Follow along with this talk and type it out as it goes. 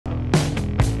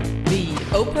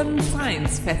Open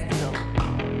Science Festival.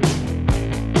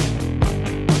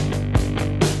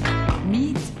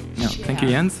 Thank you,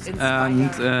 Jens.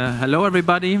 And hello,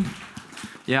 everybody.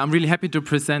 Yeah, I'm really happy to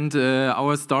present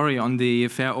our story on the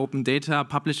fair open data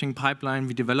publishing pipeline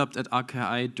we developed at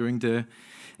RKI during the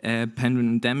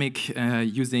pandemic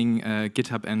using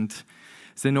Github and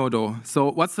Zenodo. So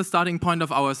what's the starting point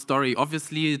of our story?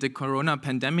 Obviously, the corona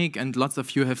pandemic, and lots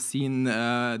of you have seen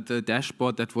the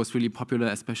dashboard that was really popular,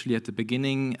 especially at the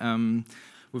beginning,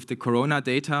 with the corona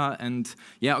data. And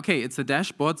yeah, okay, it's a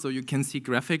dashboard, so you can see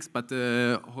graphics, but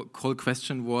the whole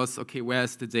question was, okay,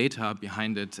 where's the data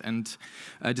behind it? And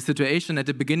the situation at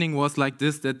the beginning was like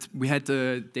this, that we had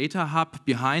a data hub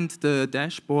behind the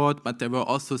dashboard, but there were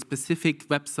also specific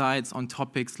websites on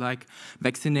topics like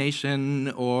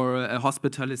vaccination or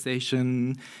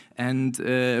hospitalization. And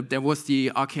there was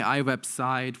the RKI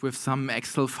website with some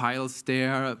Excel files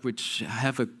there, which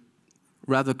have a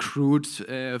rather crude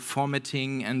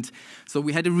formatting, and so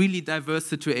we had a really diverse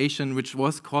situation which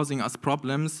was causing us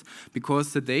problems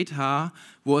because the data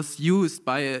was used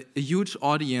by a huge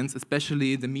audience,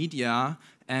 especially the media,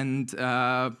 and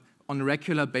on a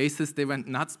regular basis they went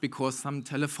nuts because some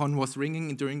telephone was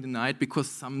ringing during the night because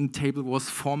some table was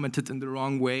formatted in the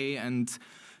wrong way, and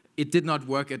it did not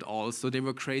work at all, so they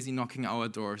were crazy knocking our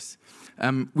doors.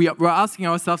 We were asking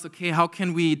ourselves, okay, how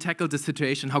can we tackle the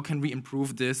situation? How can we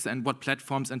improve this? And what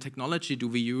platforms and technology do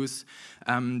we use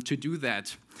to do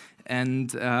that?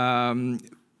 And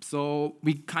so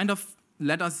we kind of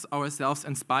let ourselves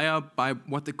inspire by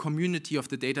what the community of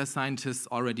the data scientists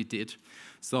already did.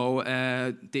 So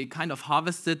they kind of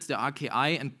harvested the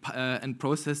RKI and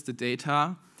processed the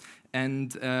data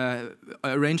and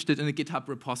arranged it in a GitHub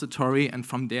repository, and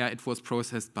from there it was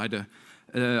processed by the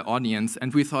audience.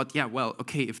 And we thought, yeah, well,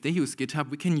 okay, if they use GitHub,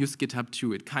 we can use GitHub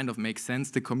too. It kind of makes sense.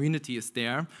 The community is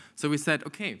there. So we said,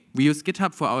 okay, we use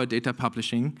GitHub for our data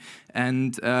publishing.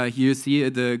 And here you see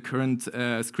the current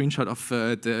screenshot of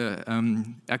the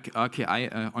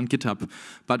RKI on GitHub.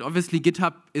 But obviously,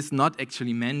 GitHub is not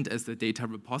actually meant as a data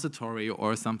repository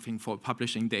or something for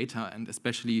publishing data, and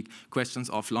especially questions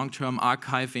of long-term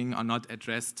archiving are not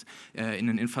addressed in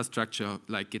an infrastructure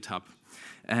like GitHub.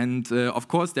 And of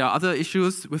course, there are other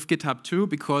issues with GitHub too,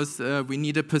 because we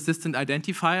need a persistent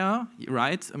identifier,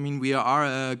 right? I mean, we are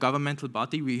a governmental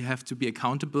body. We have to be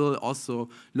accountable. Also,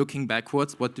 looking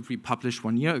backwards, what did we publish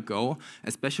 1 year ago,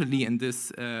 especially in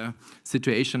this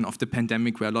situation of the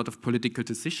pandemic where a lot of political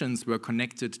decisions were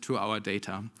connected to our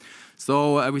data.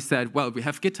 So we said, well, we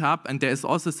have GitHub, and there is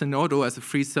also Zenodo as a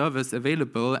free service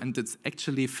available, and it's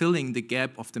actually filling the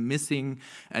gap of the missing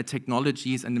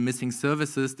technologies and the missing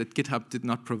services that GitHub did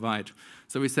not provide.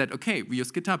 So we said, okay, we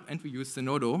use GitHub and we use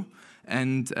Zenodo,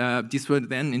 and these were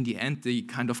then, in the end, the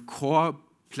kind of core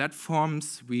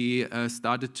platforms we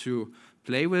started to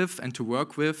play with and to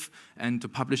work with and to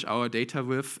publish our data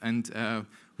with, and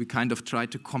we kind of tried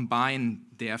to combine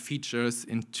their features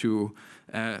into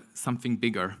something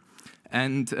bigger.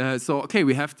 And so, okay,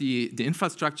 we have the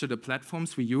infrastructure, the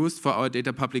platforms we use for our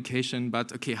data publication,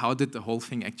 but okay, how did the whole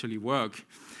thing actually work?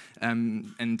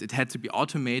 And it had to be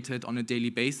automated on a daily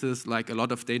basis, like a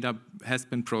lot of data has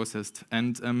been processed.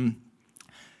 And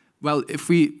well, if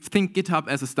we think GitHub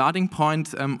as a starting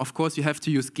point, of course you have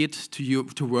to use Git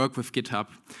to work with GitHub.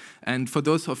 And for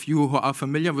those of you who are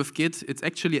familiar with Git, it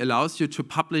actually allows you to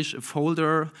publish a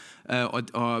folder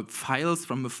or files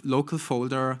from a local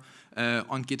folder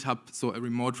on GitHub, so a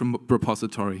remote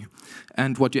repository.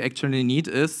 And what you actually need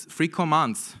is 3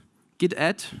 commands: git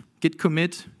add, git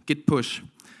commit, git push.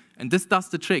 And this does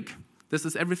the trick. This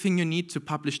is everything you need to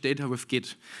publish data with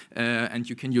Git. And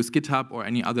you can use GitHub or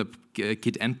any other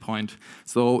Git endpoint.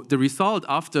 So the result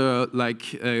after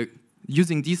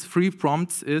using these 3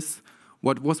 prompts is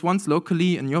what was once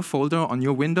locally in your folder on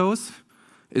your Windows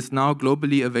is now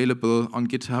globally available on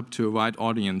GitHub to a wide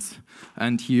audience.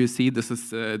 And here you see this is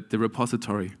the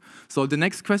repository. So the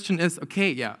next question is,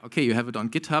 okay, you have it on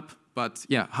GitHub, but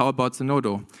yeah, how about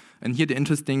Zenodo? And here the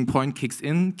interesting point kicks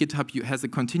in. GitHub has a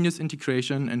continuous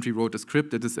integration, and we wrote a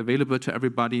script that is available to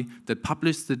everybody that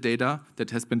publishes the data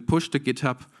that has been pushed to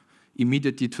GitHub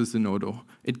immediately to Zenodo.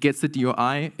 It gets the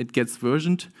DOI, it gets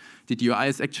versioned. The DOI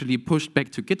is actually pushed back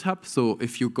to GitHub, so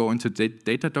if you go into the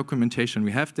data documentation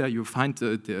we have there, you find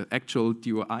the actual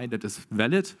DOI that is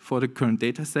valid for the current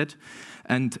data set.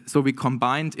 And so we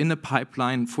combined in a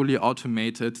pipeline, fully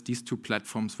automated, these 2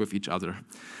 platforms with each other.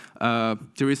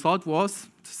 The result was,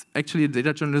 actually the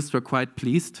data journalists were quite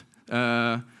pleased.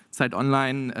 Zeit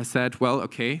Online said, well,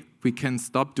 okay, we can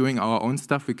stop doing our own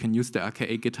stuff, we can use the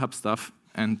RKA GitHub stuff,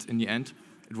 and in the end,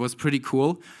 It was pretty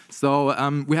cool. So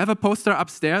we have a poster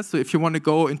upstairs, so if you want to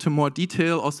go into more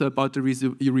detail also about the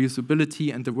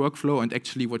reusability and the workflow and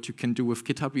actually what you can do with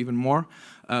GitHub even more,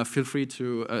 feel free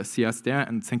to see us there,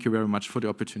 and thank you very much for the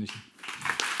opportunity.